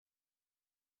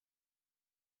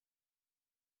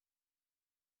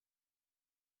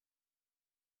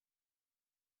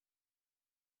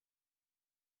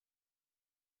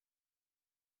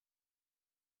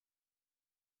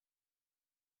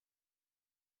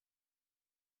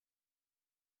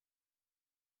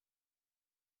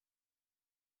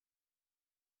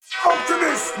Up to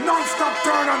this, non-stop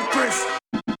turn and twist.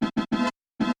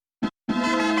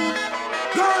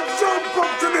 Don't jump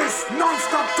up to this,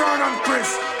 non-stop turn and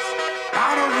twist.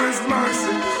 Out of His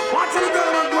mercy. Watch the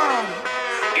down on the ground.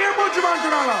 Here, put your man to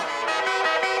the left.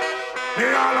 They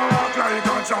all walk like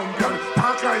a champion,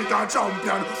 talk like a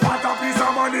champion. What a piece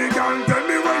of money, girl, tell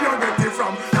me where you get it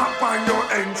from. Knock on your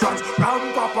entrance,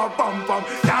 ram pa pa pam pam.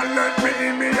 Can't let me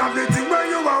in, me have the thing where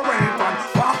you are waiting.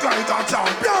 Walk like a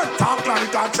champion, talk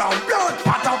like a champion.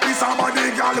 What a piece of money,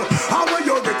 girl, how will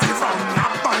you get it from?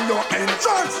 Knock on your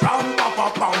entrance, ram pa pa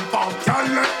pam pam.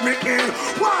 Can't let me in,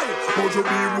 why?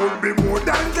 Would be more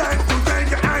than that to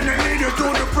take and I lead you to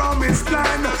the promised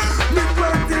land. Me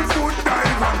 20-foot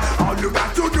diver. All you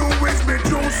got to do is be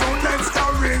true, so let's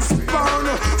correspond.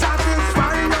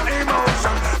 Satisfy your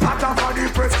emotion. Not a for the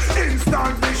press,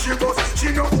 instantly she goes.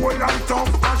 She no old and tough,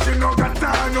 and she no got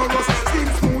time no rust. Skin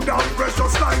smooth and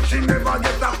precious like she never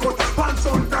get a cut. Pants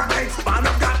on the expand,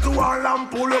 I've got to all and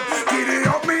pull up. Giddy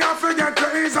up me, I forget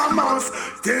there is a mouse.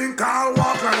 Think I'll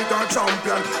walk like a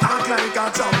champion, act like a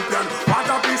champion. What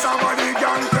a piece of body,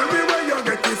 girl, tell me where you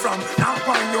get it from. Knock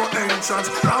on your entrance,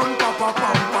 ram pa pa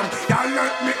pam pam. Y'all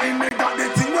let me in, me got the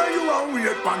thing where you are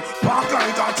wait pan. Walk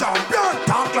like a champion,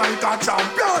 talk like a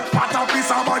champion. What a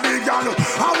piece of body, girl,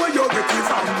 how will you get it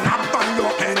from? Knock on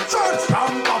your entrance,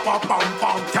 ram pa pa pam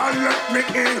pam. Y'all let me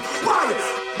in, why?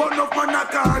 But no man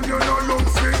at all, you no look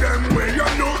for them way. You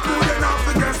look good enough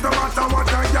to guess no matter what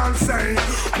I can say.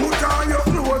 Put on your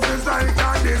clothes, it's like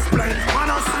a display.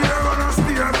 Man, I steer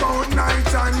about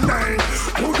night and day.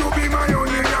 Would you be my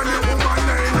only and the woman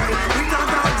name? It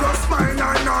can't just smile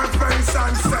on her face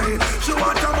and say she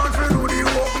want a man to do the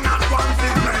work, not one to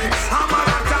play. I'm a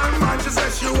marathon man, she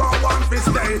says she want one to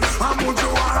stay. I'm would you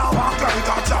wanna walk like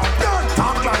a champion,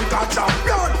 talk like a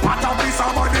champion. What a piece of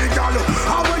money, girl,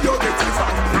 how will you get it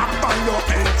from? Knock on your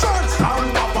entrance, down,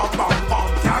 pop, pop, pop, pop.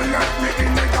 Can't let me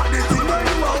in, they got the thing where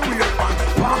you are wait on.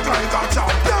 Walk like a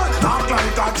champion, talk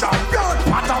like a champion.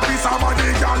 What a piece of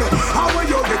money, girl, how will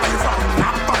you get it from?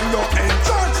 Knock on your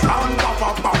entrance, down, pop,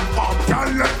 pop, pop, pop.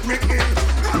 Can't let me in.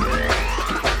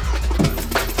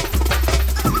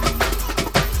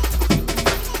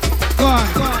 Go on,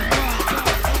 go on,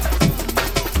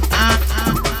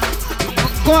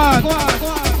 go on, go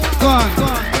on, go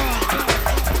on.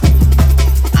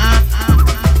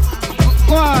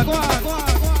 Go on, go on,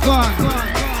 go on.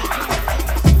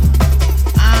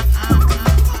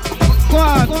 Go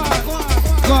on, go on.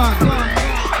 Go on, go on.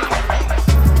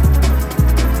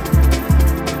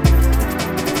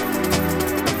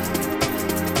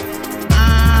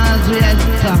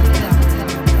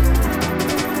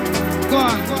 Go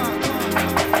on, go on. Go on.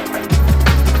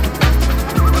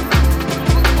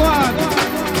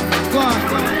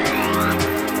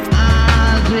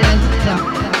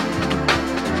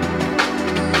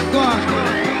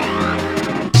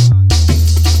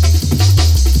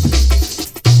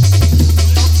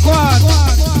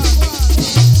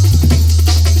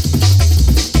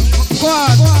 Go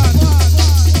on.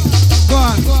 Go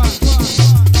on. Go on.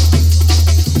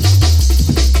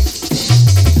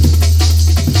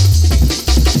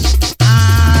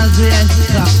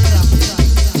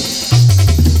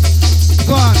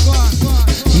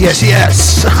 Yes,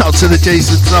 yes. Out to the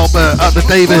Jason Talbot, out to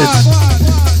David,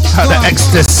 out to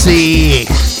Ecstasy.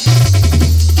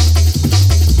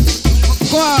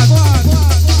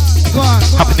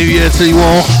 Happy New Year to you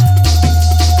all.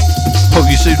 Hope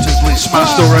you suit totally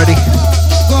smashed already.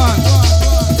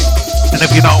 And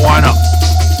if you're not, why not?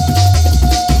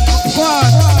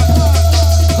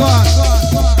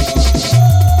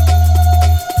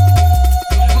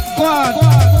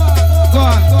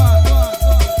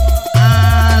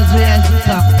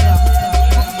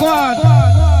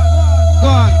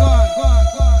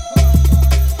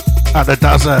 At the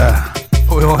Dazza,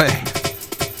 oi oi.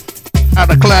 At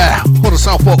the Claire, all the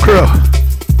Southport crew.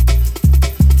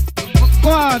 Go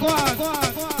on, go on, go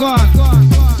on, go on, go on.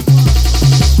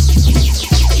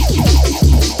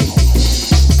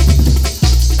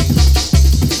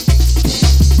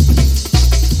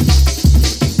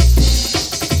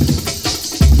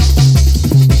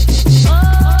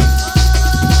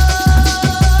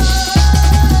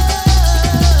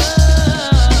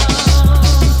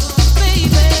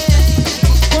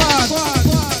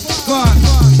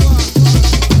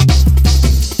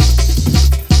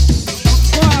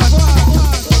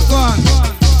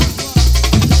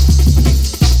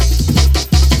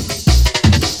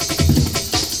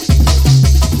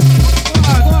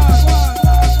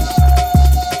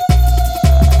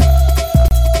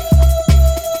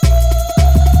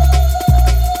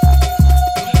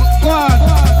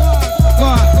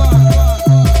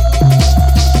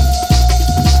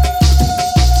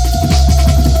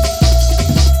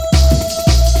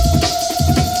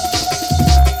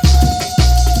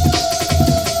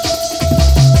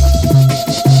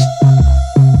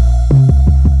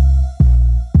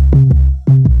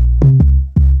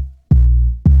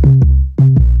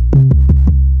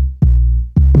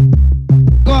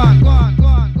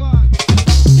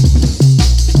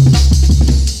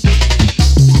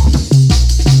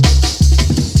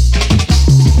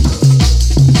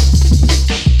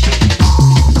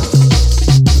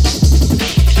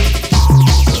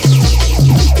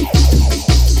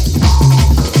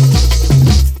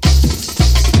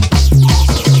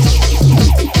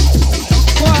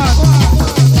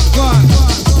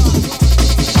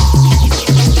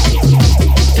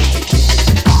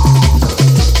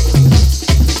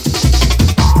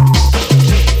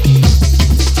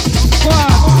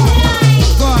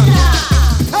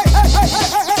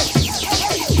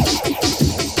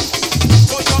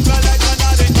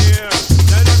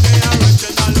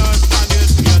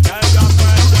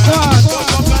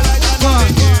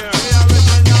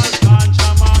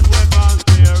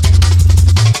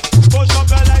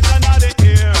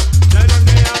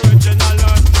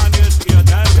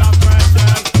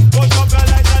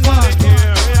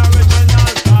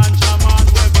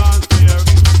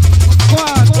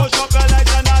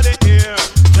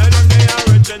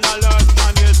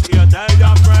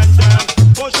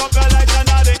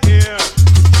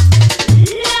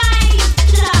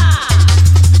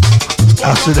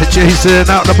 to the Jason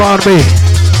out the Barnaby.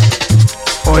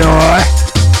 Oi, oi.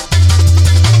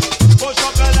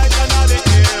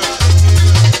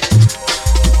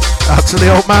 Out to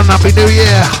the old man, Happy New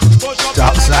Year.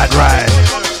 Dark Side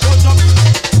Ride.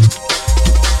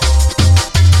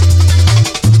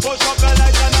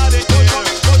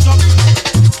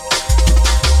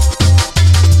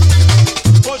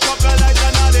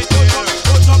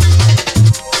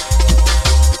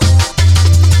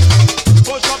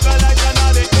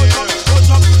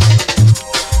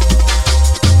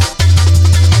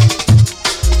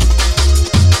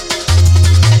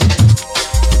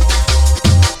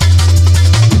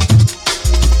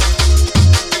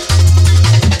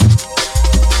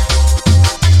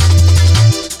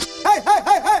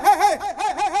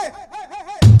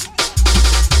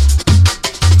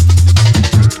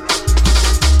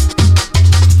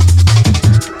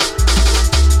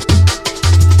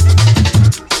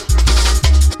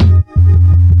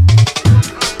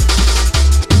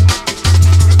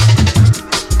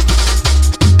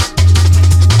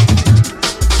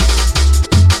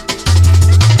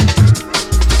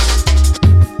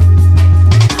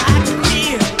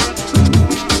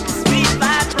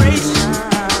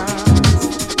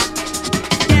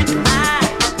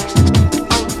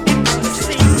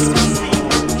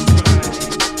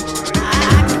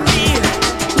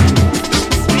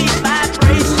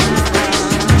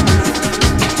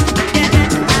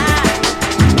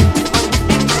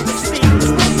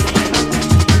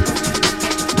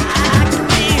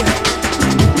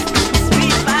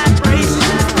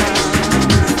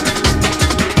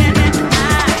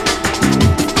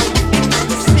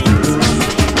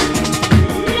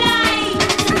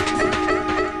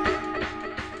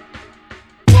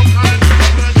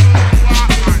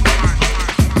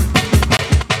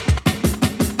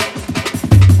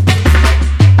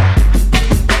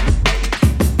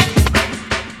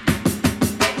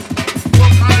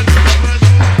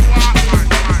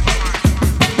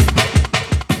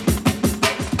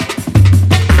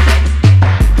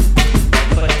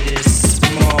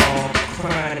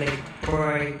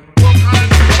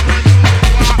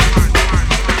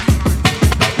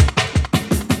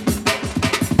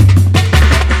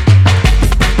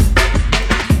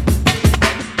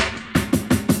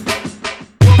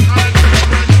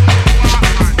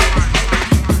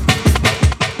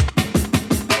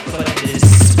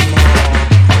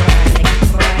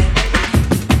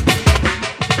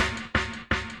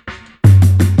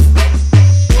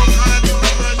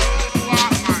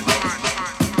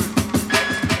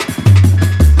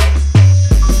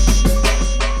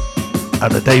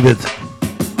 David.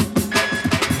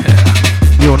 Yeah,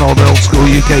 you and all the old school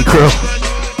UK crew.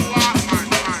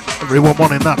 Everyone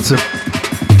wanting that to.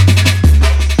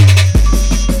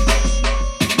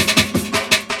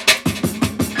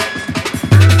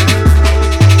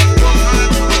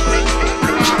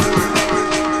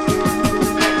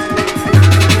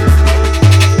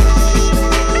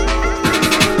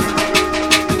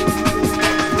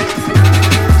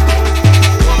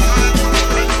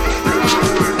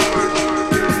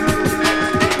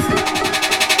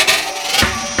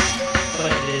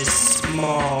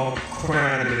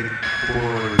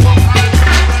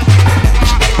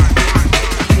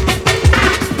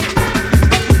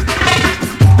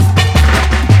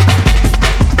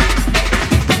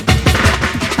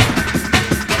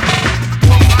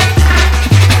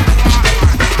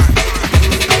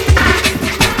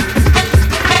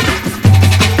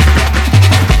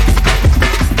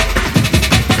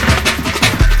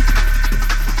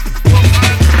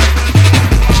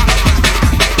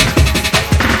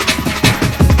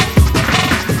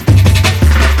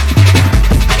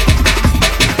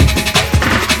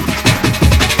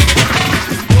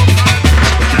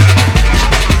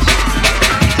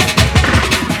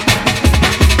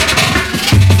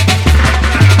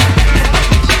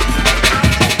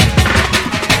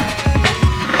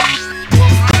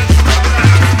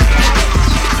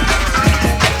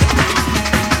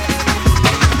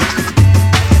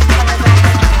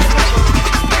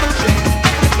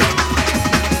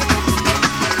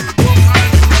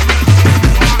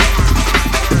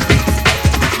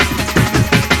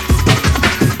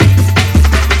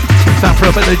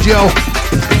 Up at the Joe.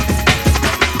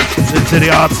 It's into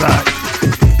the hard side.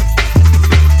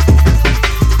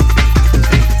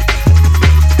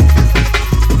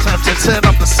 Time to turn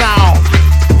up the sound.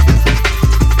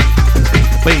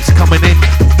 Bass coming in.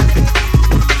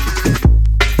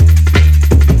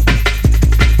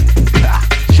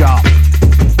 Sharp.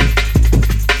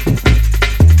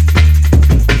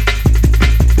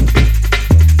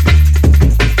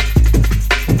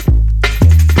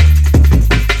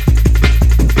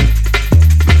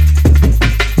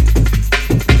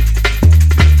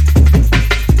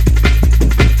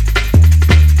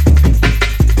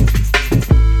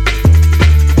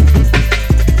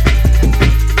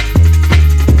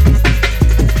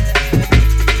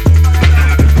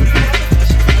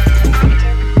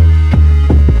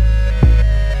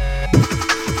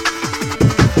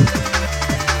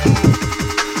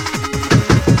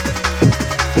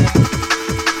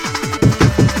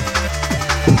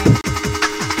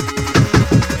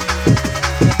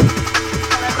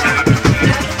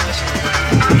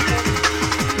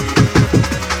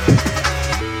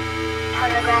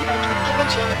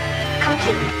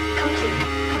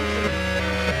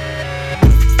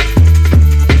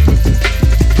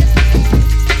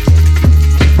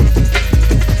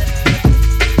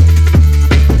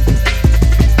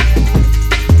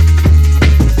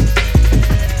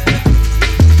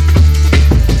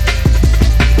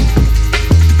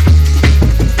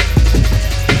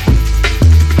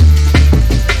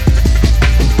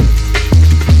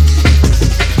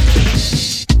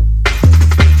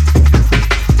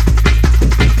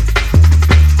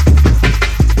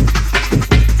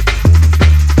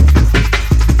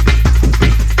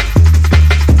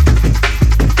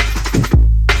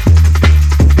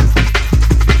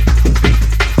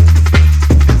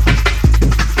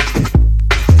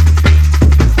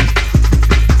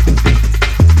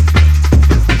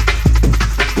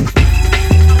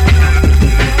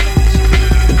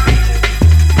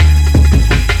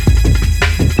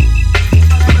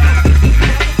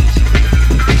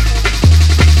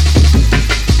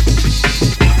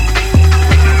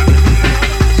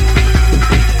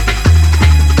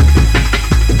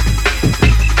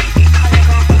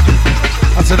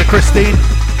 Christine.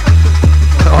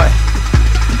 Oi.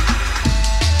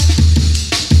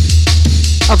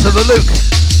 Out to the Luke.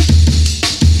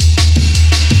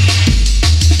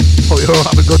 Hope you're all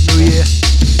having a good New Year.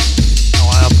 Oh,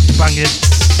 I am banging.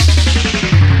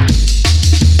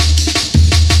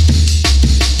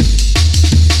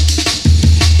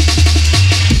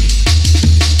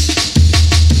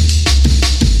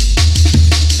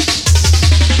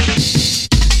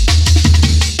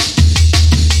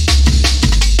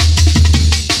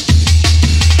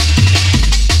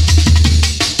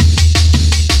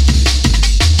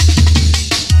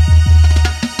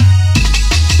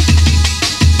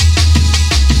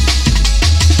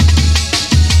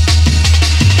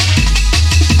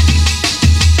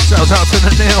 Out to the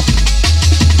Neil,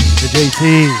 the JT.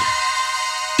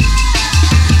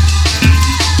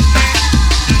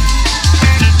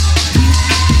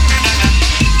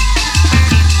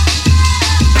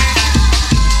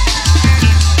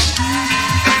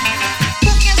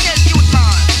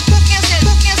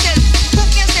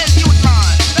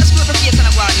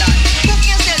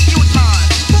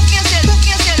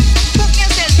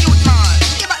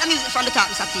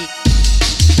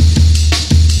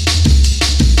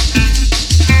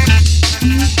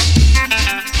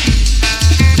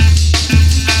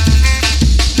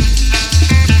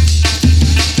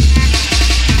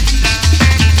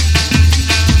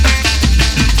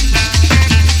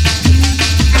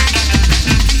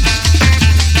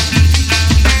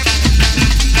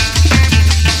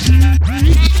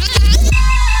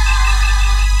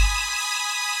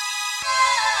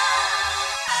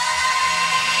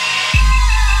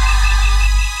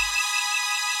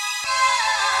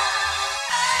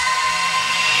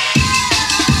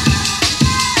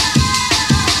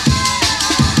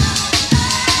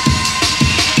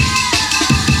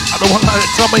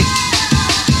 Tommy.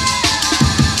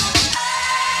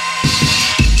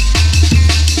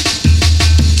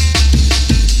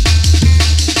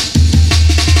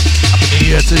 Happy New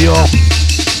Year to you all.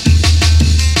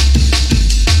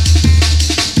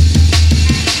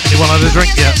 Anyone had a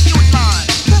drink yet?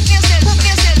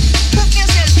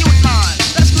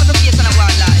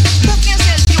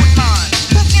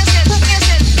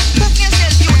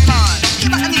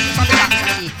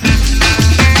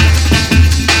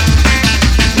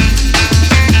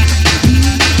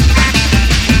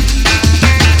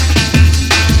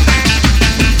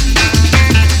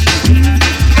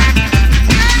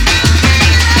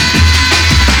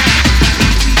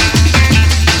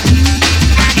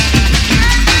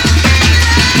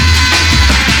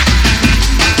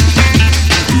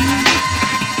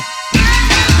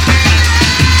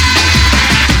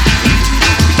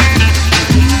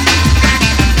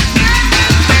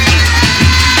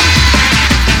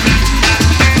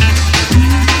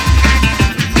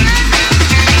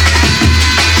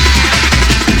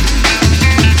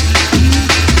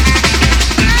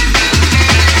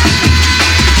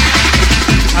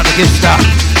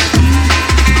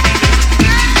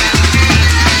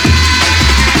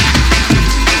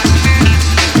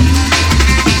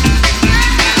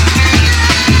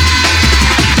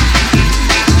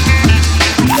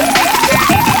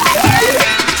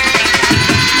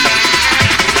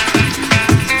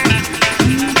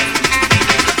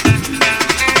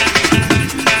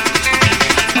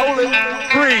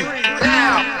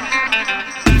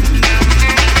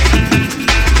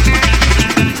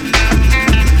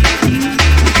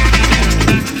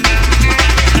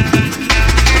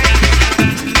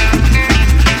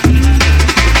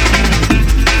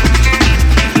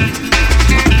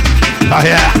 Oh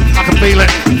yeah, I can feel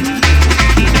it.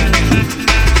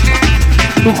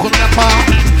 Look on that bar.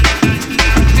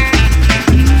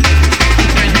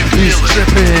 He's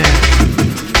tripping.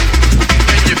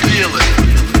 Can you feel it?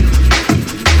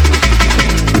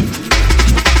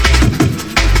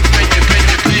 Can you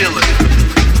feel it?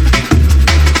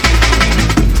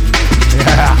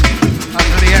 Yeah,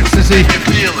 that's the ecstasy. Can you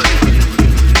feel it?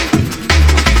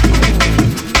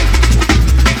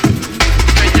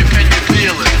 Can you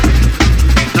feel it?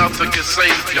 Nothing can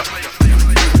save you.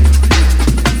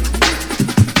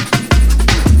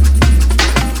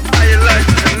 How you like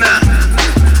it now?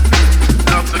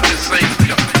 Nothing can save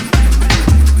you.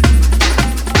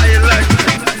 How you like it?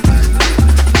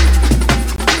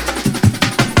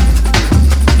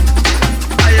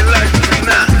 How you like it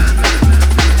now?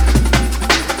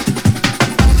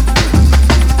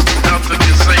 Nothing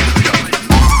can save you.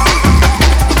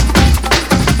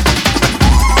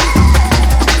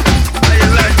 How you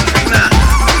like it now?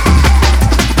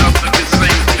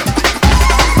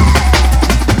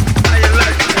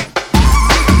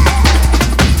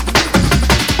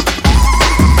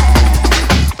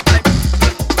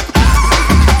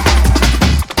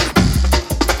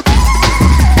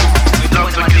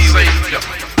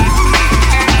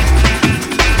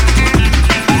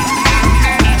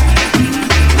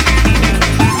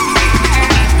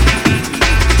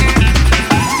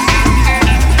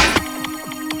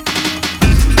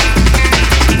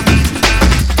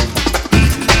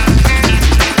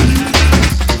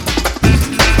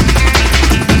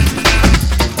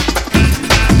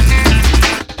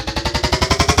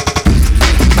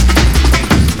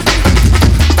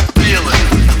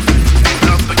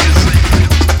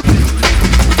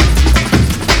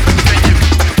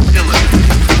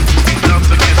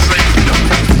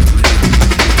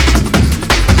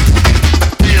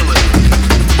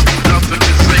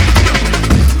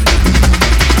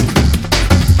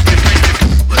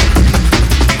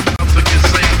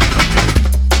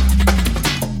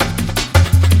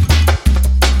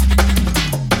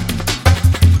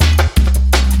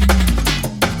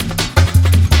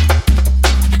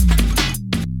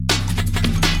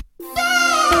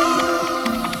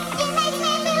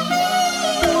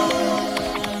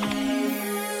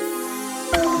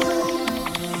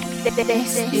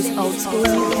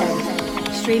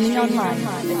 Streaming online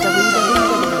at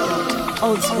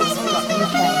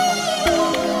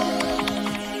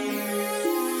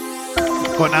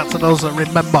www.oldschool.uk. Going out to those that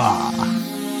remember.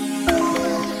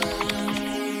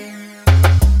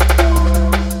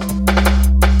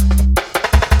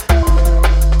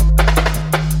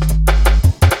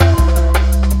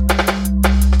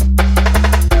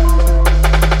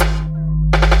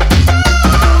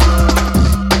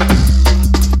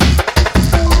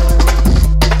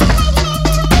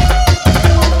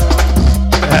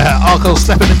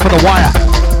 Stepping in for the wire.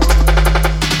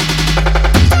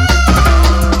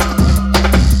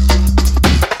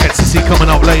 Ecstasy coming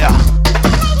up later.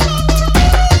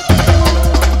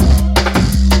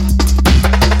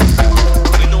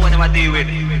 We know what I'm dealing with.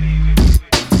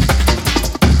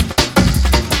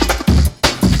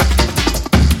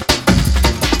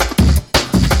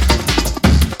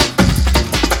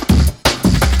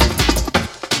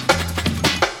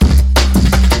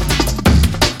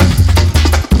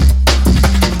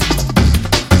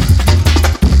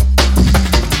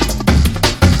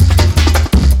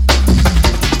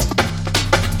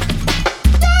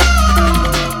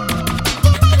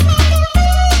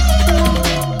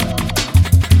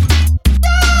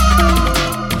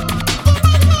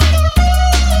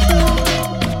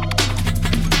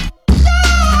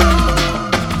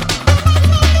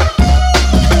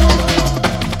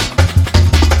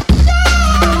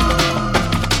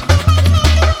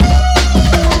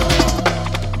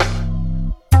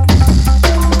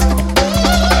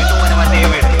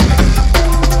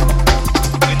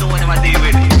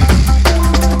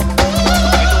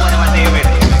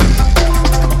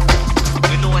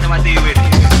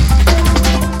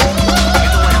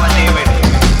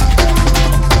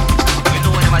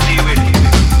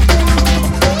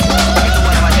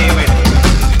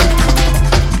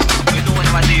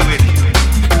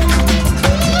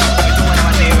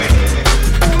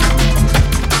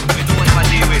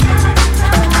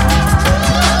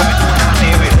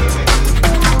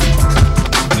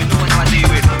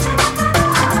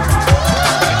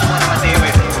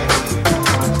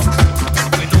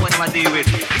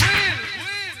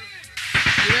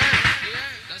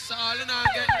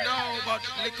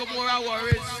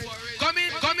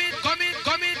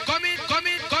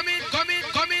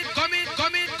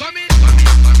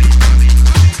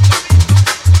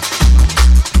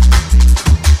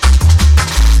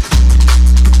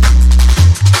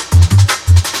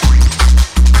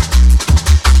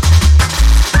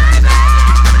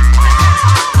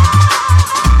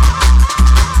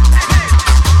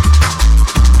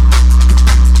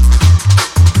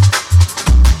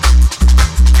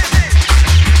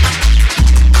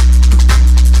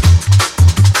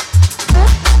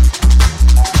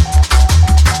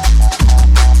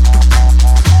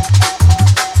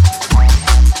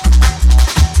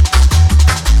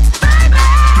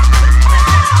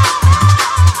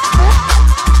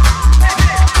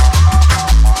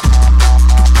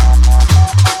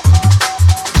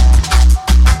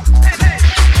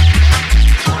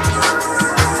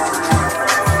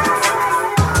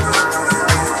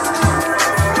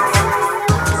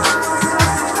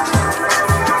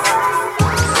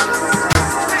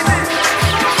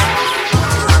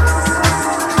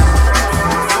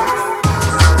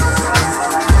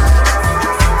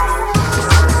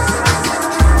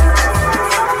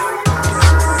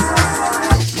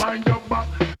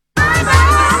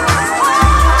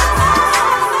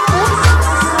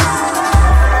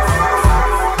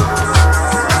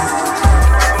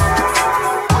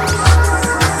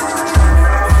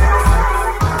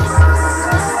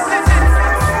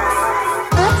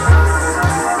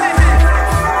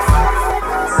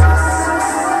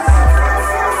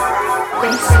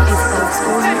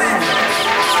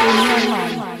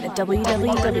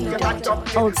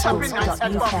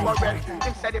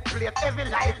 www.oldschool.uk.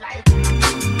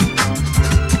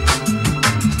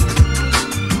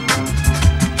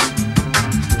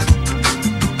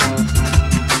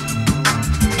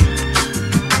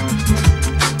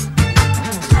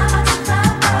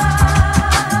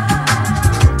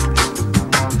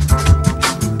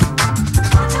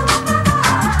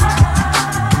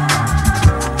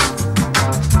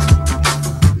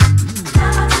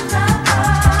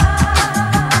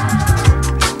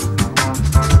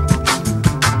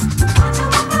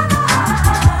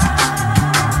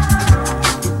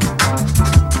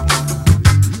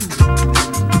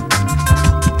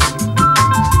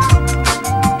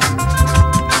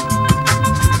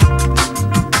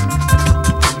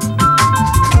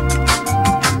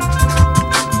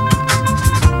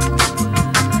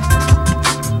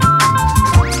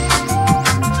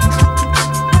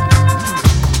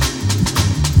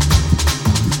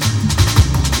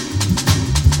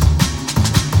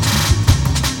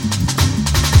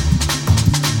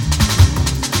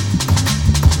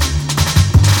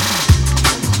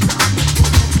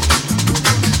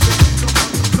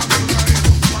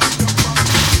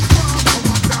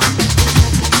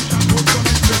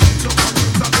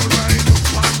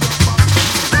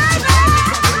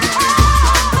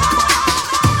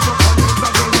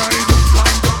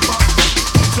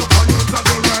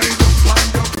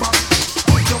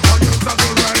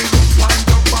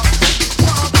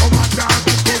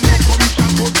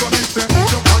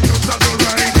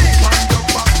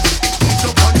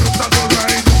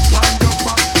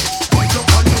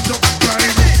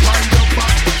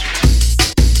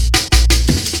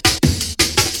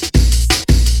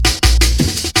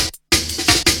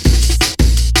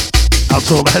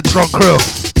 to all the Headstrong crew.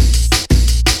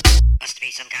 Must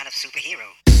be some kind of superhero.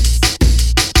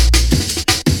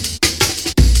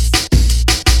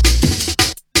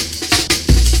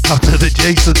 After the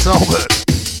Jason Talbot.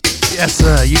 Yes,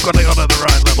 sir, you got it on at the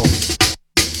right level.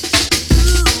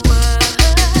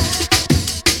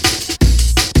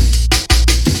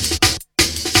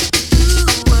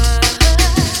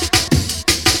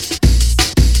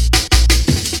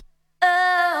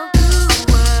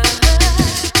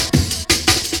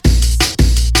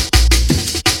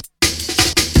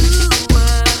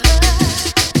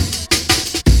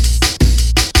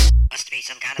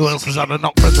 Who else has had a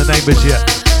knock from the neighbours yet?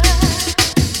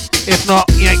 If not,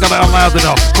 you ain't got it on loud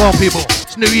enough. Come on, people.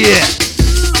 It's New Year.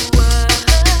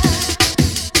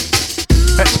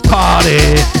 Let's party.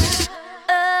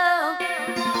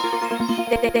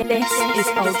 This is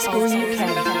Old School UK.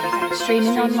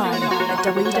 Streaming online at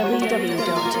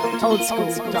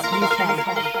www.oldschool.uk.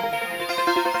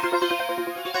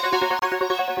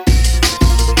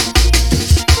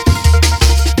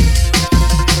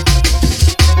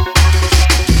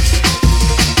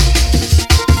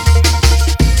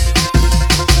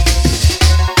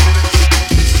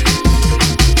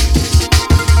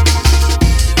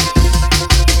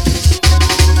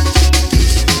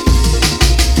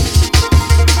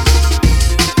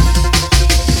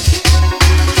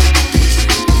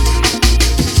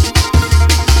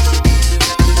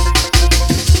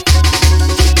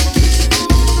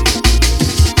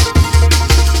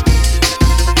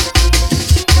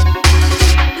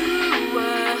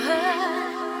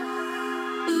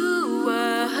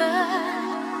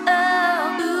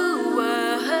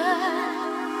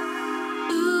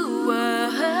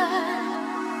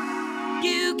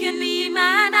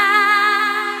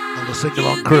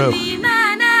 Sing-along crew. You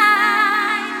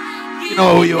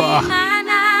know who you are.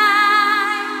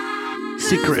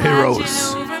 Secret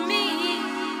heroes.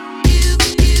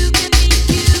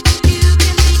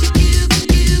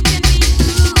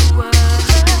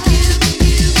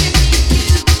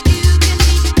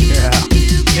 Yeah.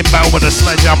 Inbound with a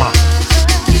sledgehammer.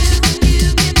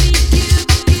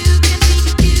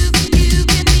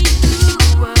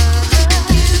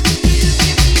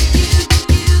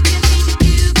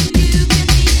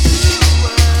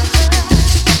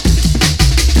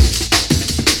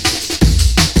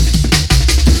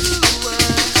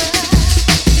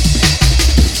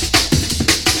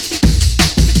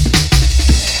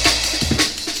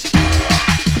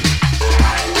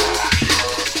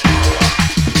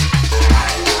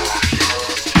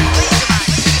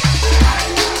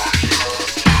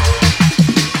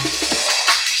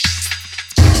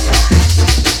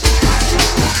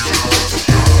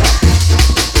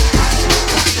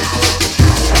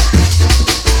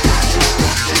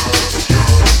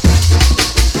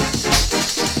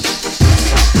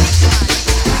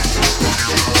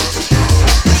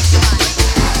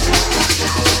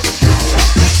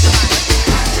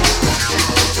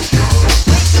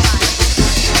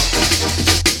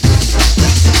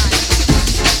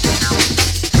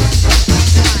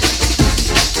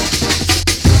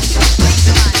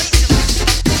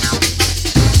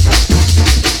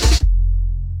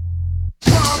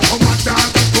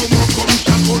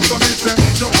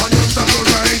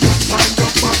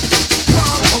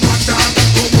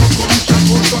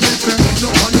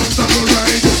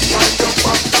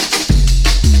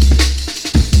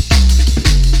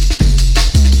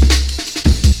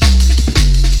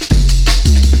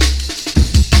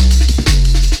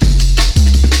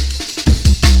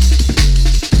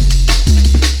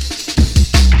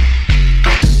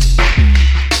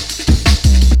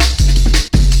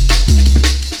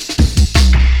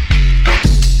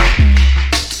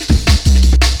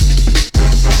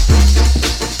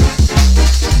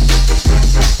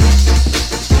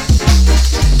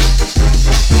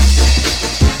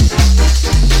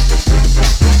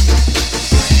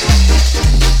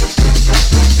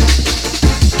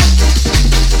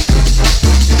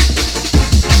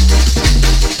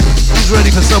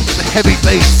 Heavy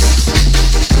bass.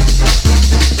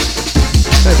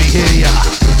 Let me hear ya.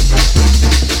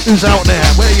 Who's out there?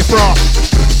 Where are you from?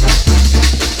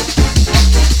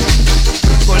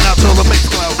 Going out to all the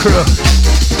Mixcloud crew.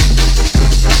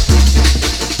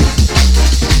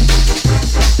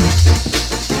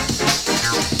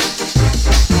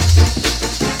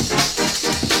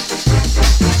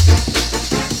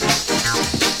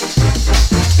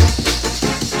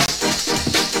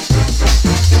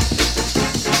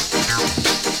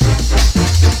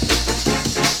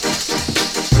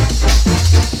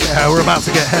 We're about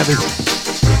to get heavy.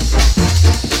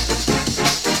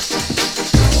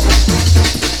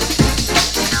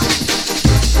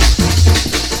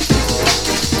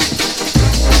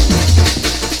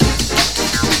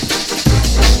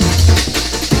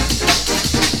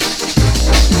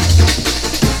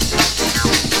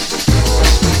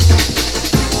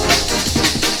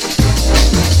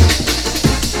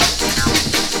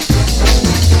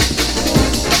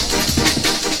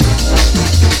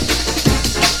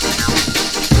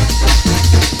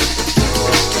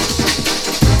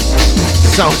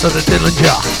 Sounds of the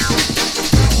Dillinger.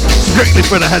 Strictly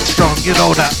for the headstrong, you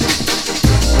know that.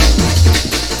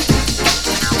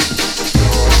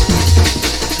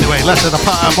 Anyway, less of the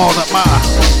pattern, more that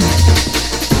matter.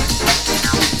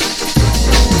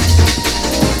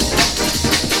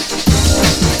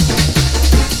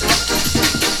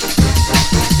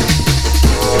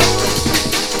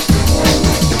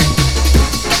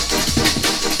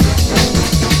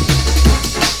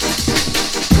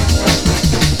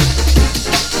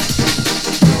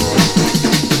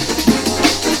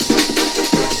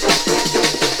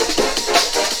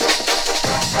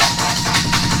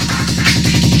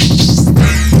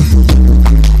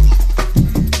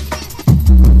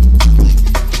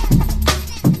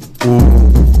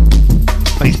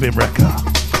 Bassbin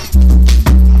wrecker.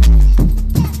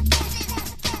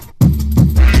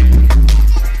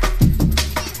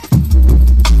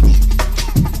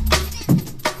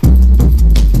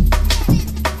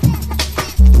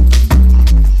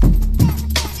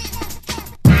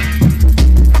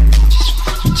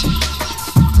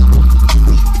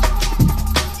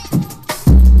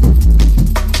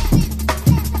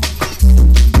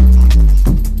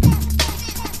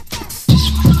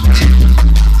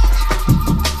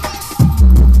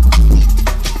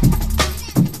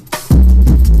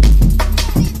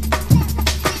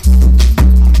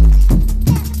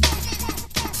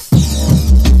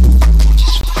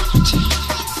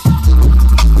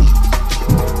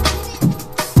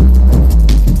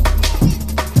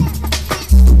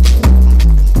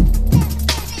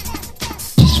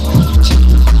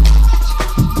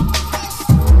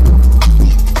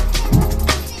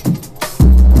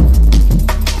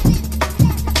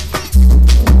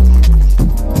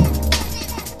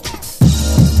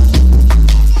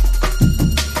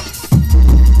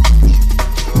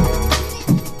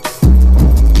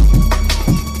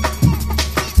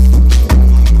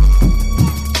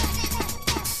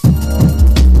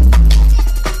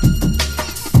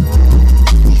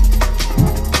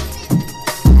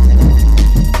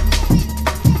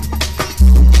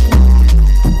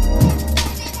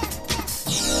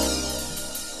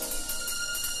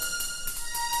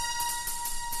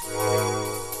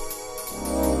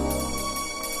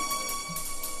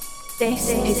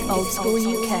 This is Old School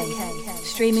UK,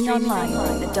 streaming online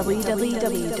at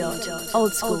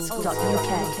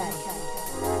www.oldschool.uk.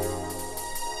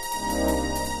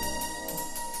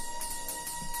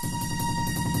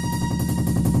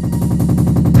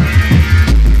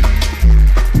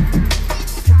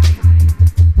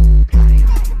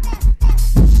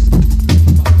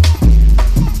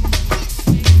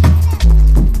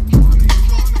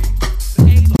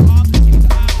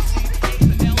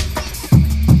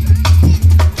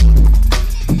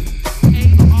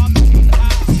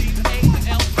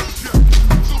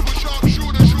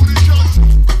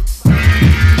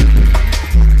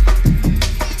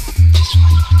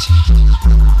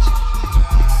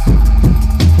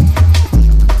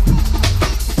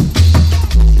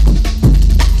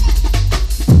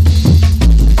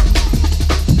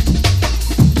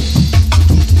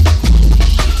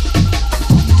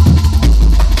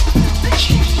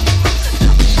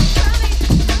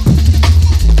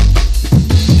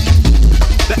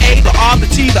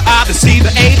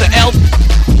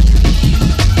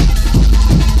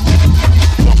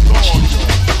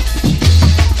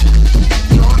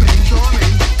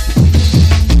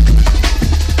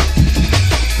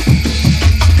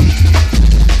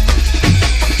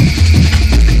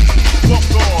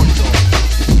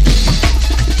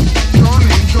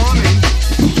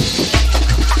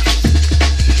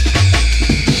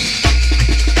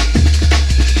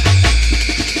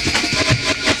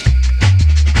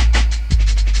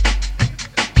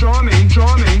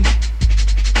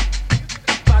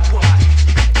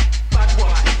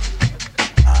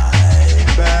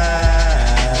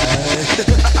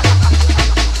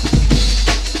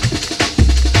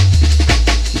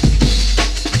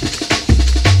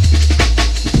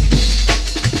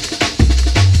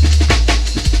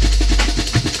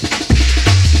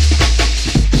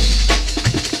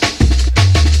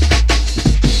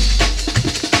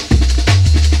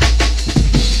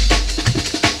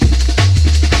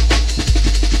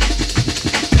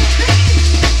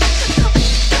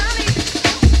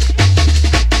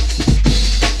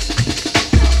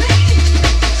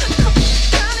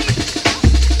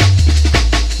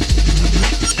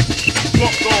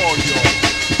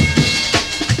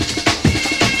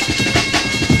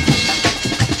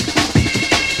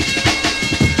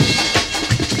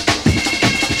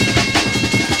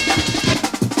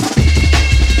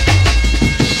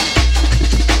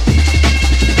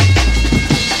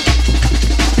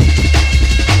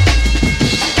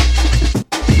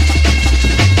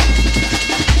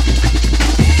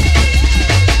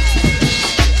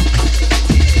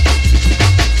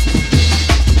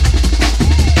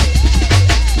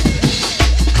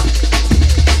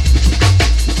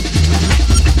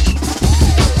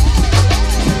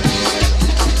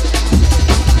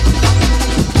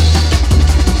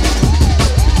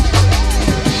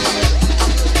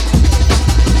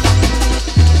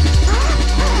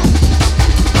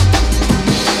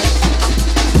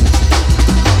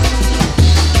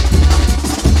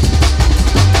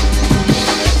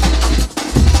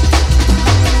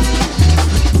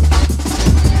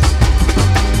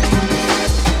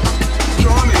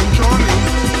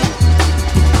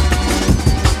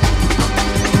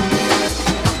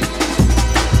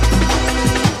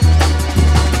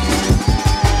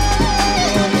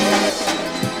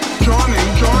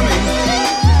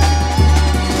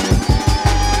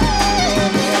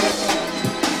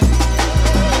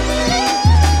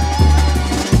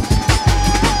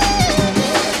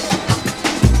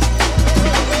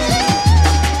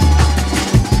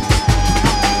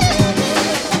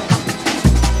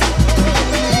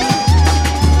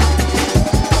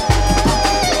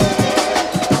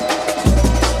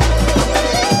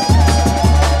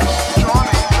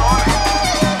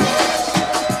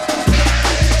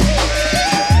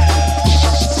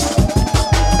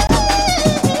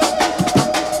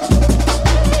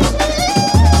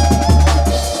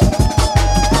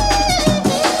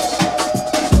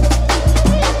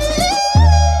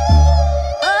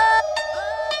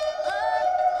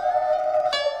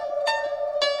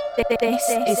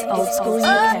 Old School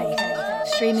UK.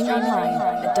 Streaming online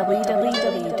at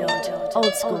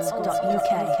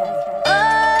www.oldschool.uk.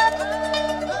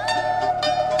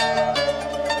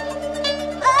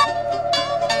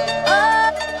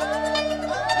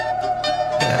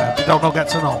 Yeah, if you don't know, get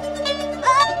to know.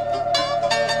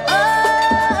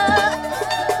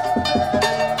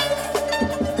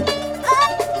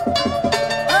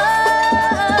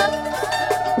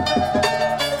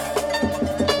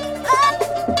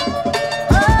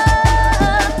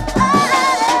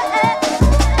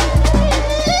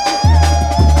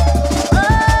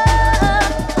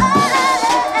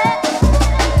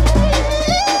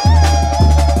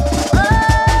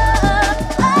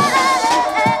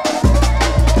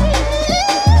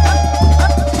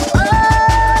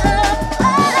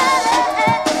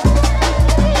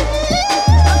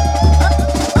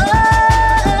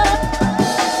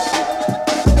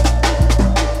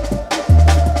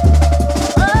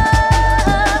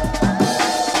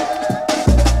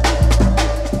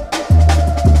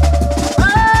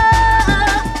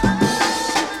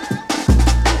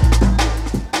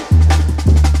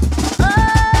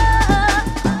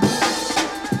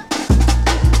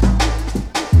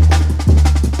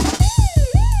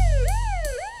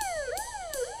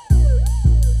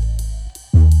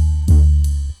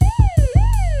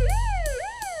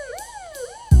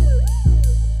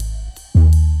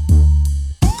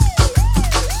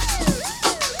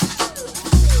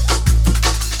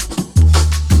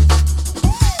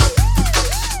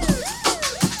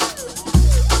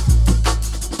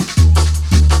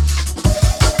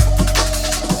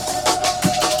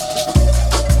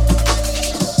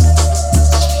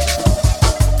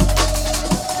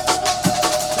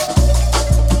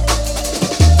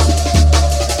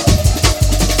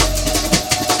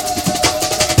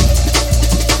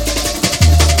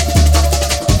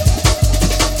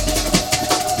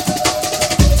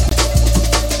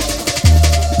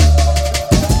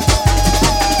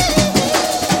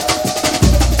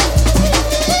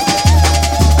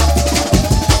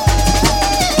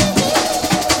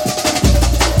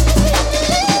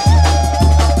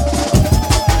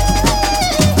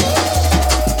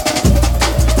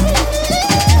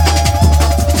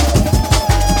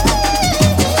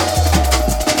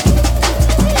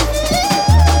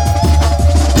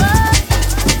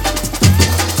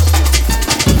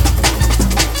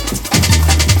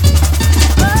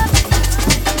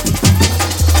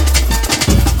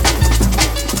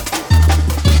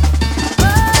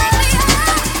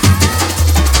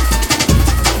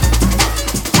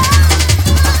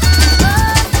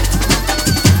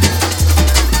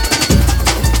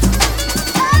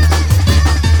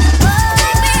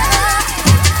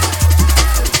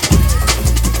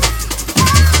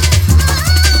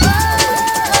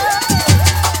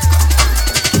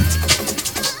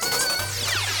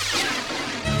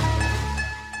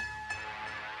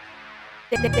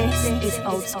 This is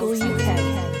Old School UK,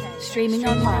 streaming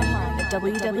online at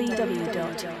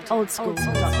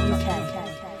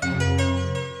www.oldschool.uk.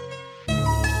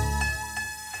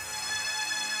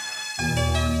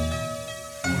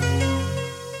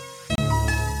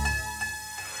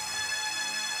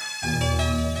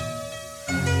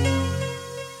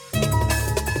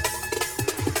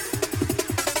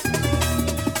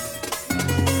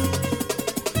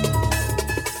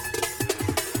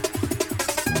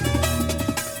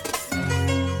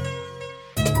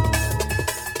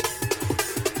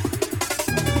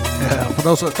 For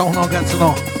those that don't know, get to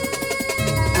know.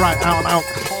 Right, out and out,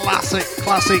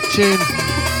 classic tune.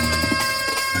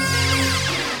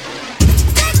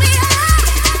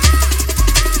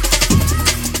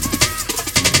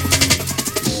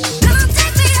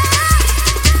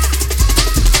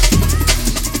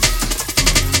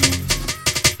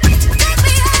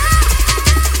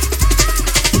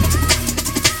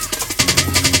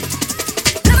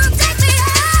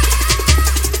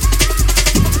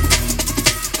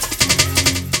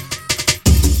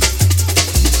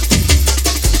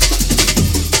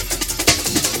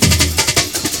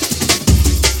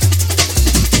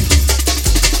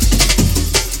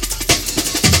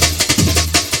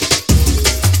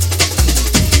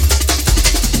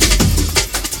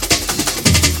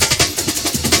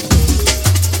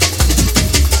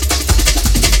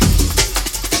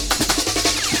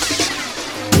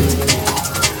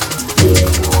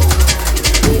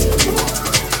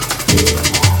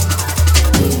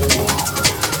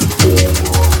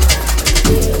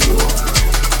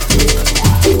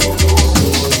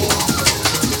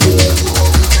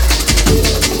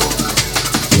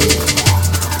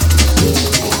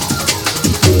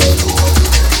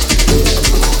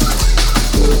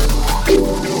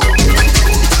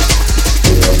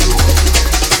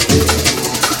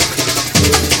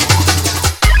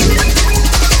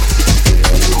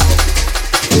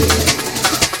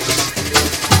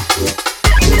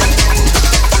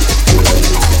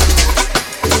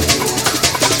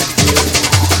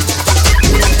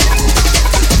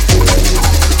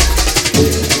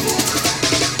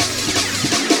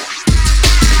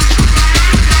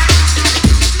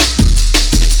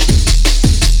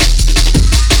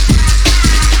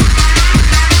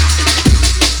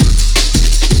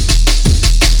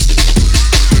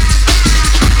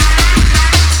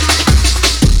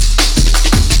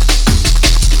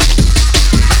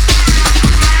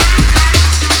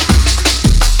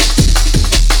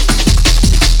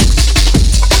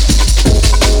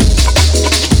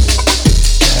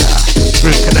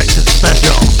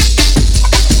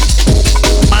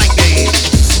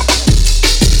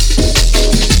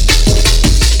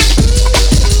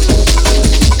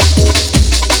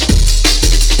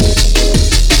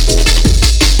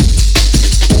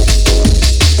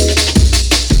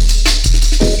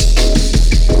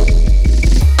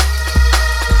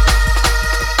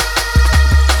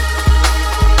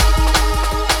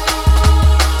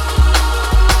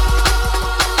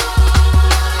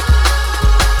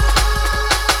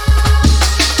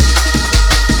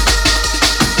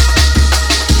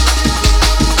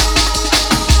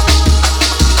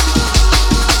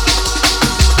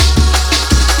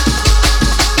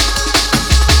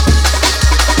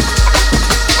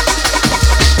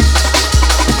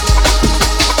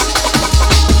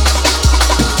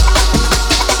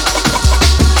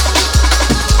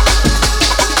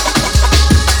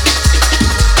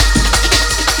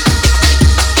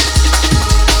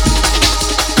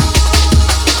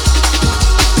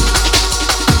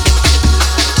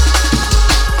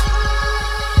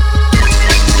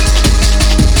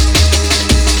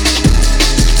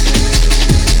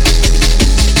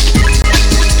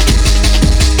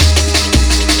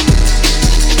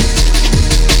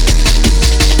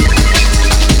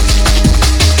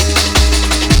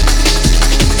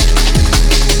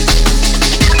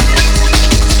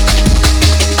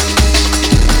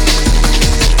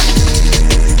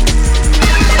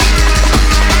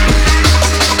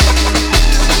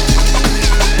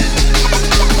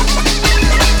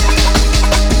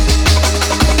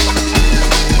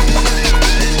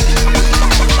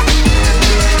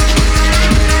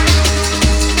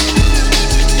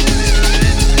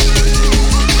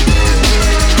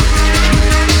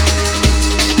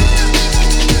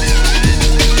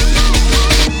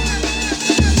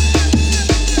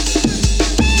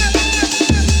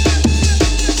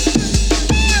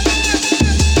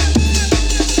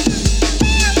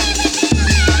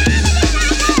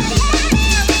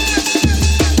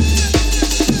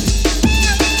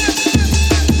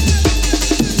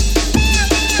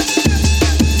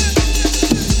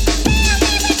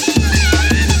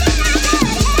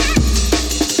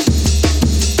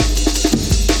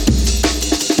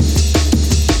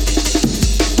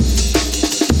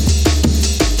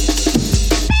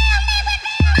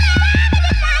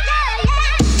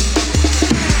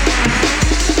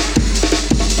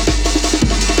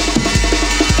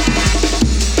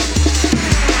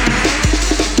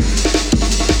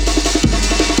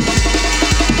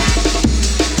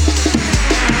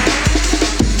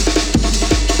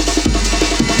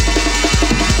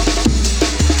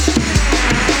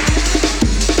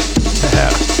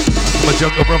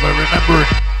 Jungle Brother, remember it.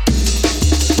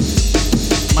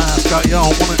 Mask got you on,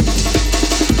 wasn't it?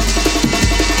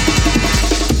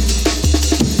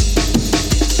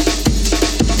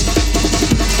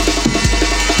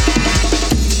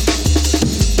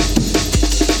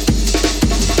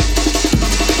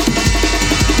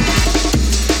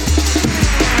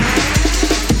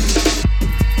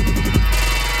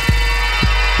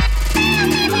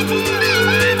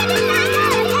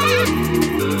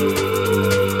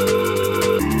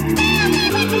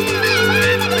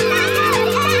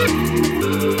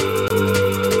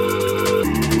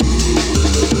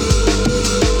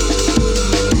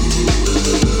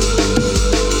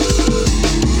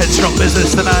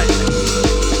 Business tonight.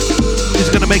 Who's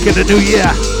gonna make it a new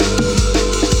year?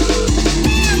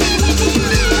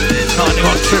 Not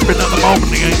anyone tripping at the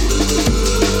moment again.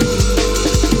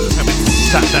 Having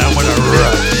sat down with a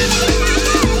rush.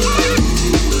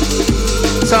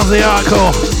 Sounds the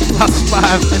hardcore. Last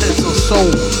 5 minutes or so.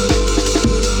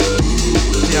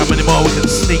 See how many more we can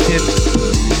sneak in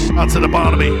onto the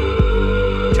Barnaby.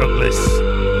 Junglist.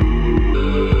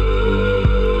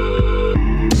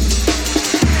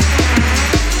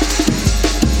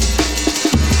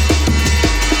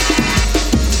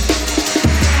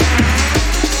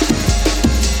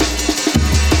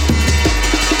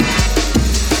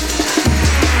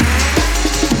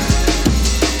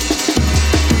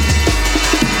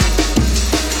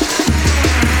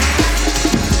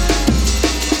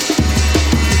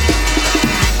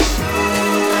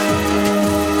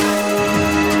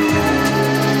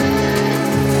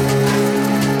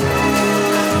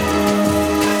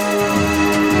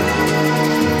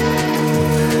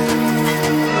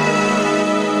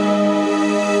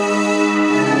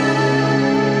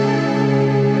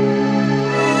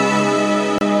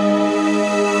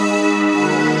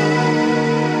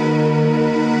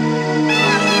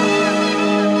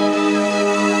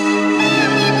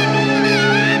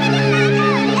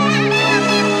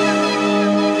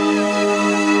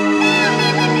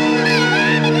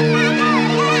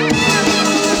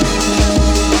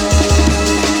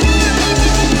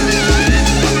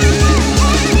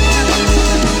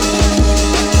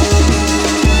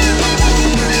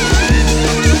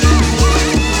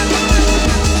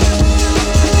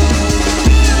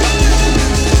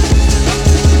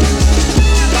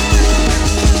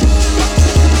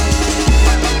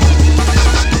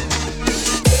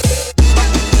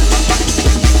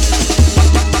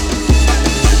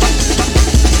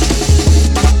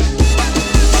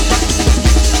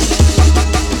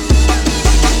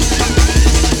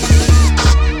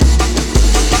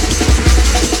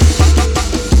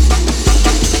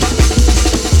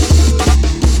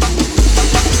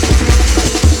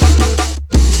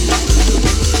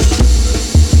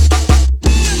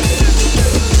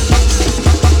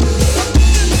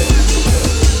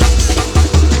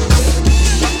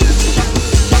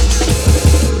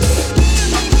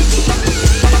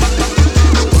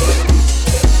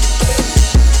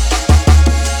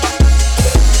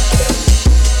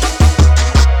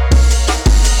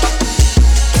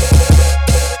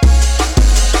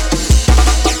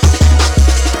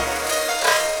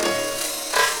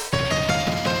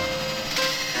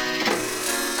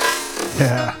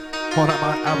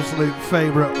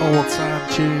 Favourite all-time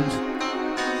tunes.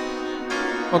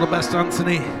 All the best,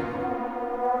 Anthony.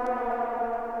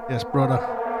 Yes, brother.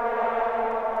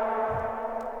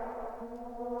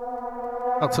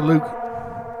 Out to Luke.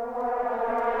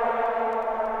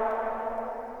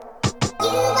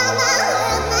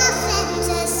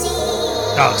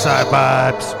 Dark Side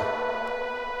Vibes.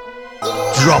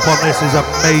 Drop on this is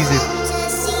amazing.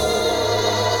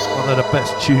 One of the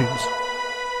best tunes.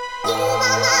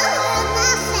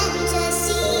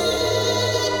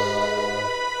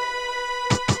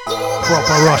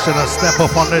 Proper rush and a step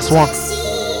up on this one.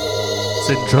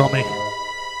 Syndromy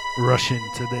rushing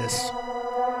to this.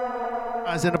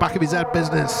 Eyes in the back of his head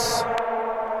business.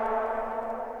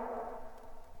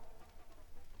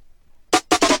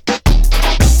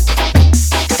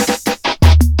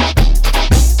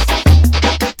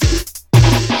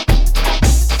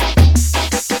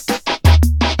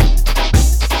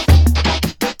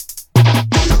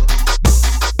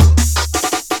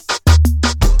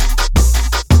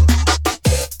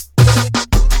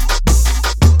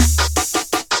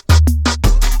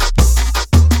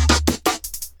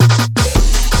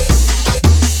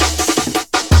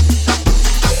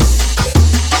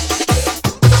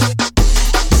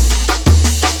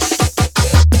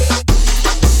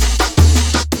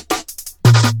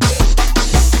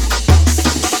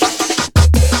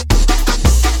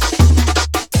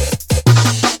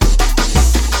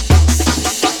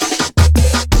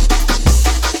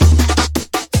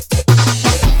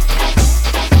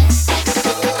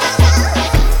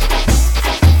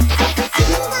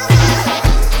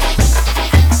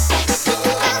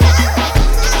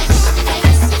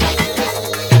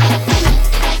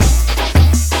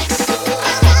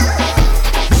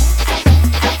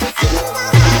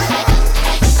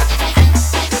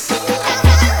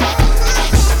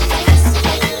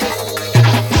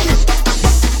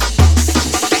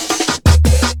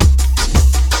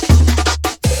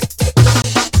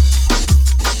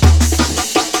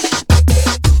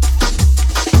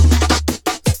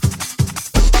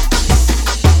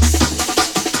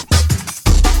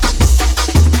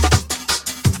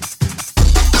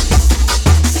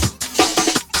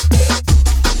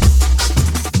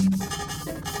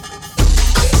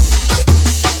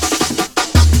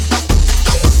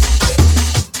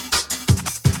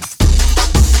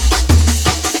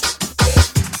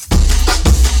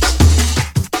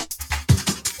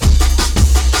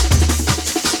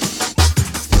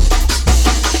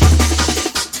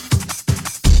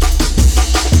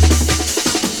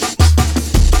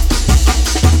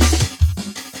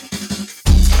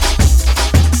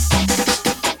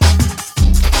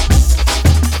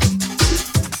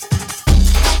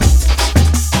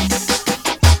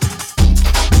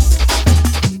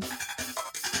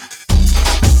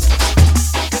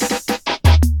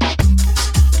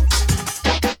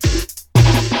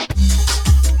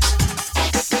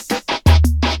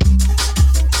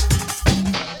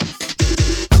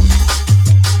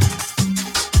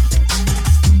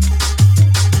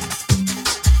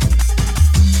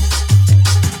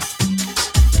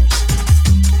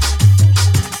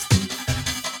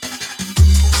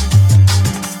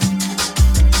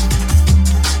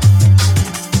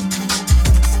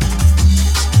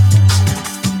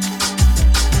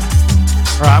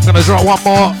 Right, I'm gonna draw one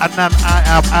more and then I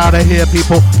am out of here,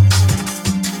 people.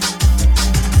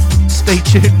 Stay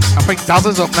tuned. I think Daz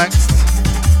is up next.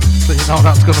 So you know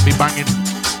that's gonna be banging.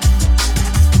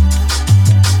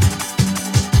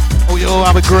 Oh, you all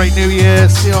have a great New Year.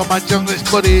 See all my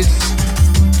junglist buddies.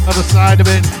 Other side of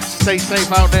it. Stay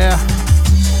safe out there.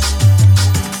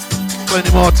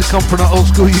 Plenty more to come from the Old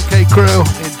School UK crew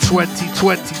in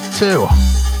 2022.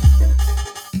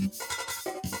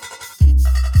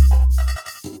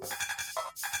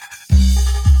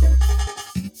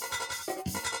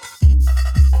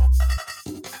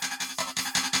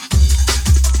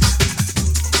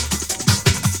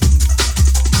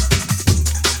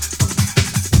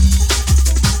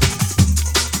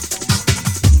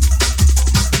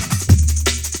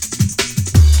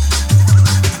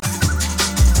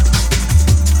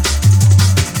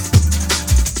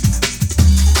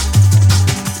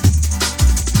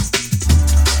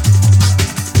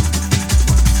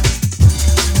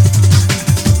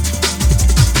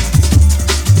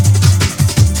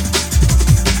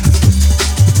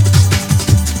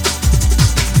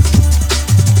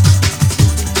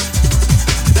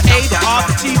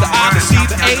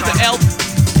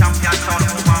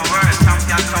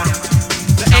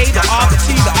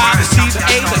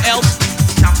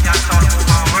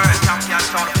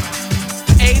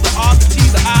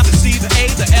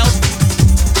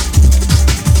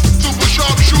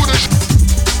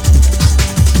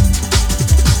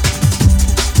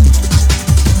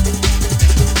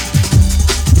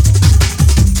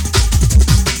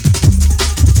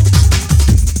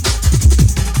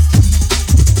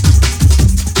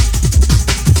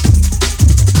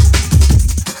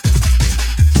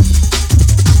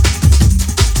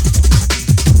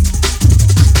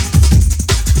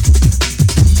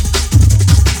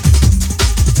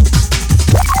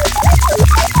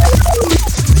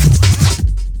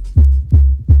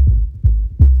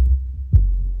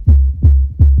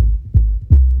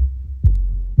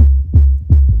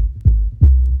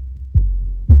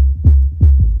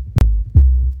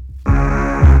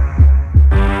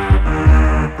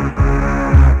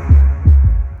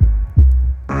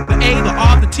 the A, the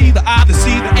R, the T, the I, the C,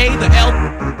 the A, the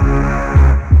L.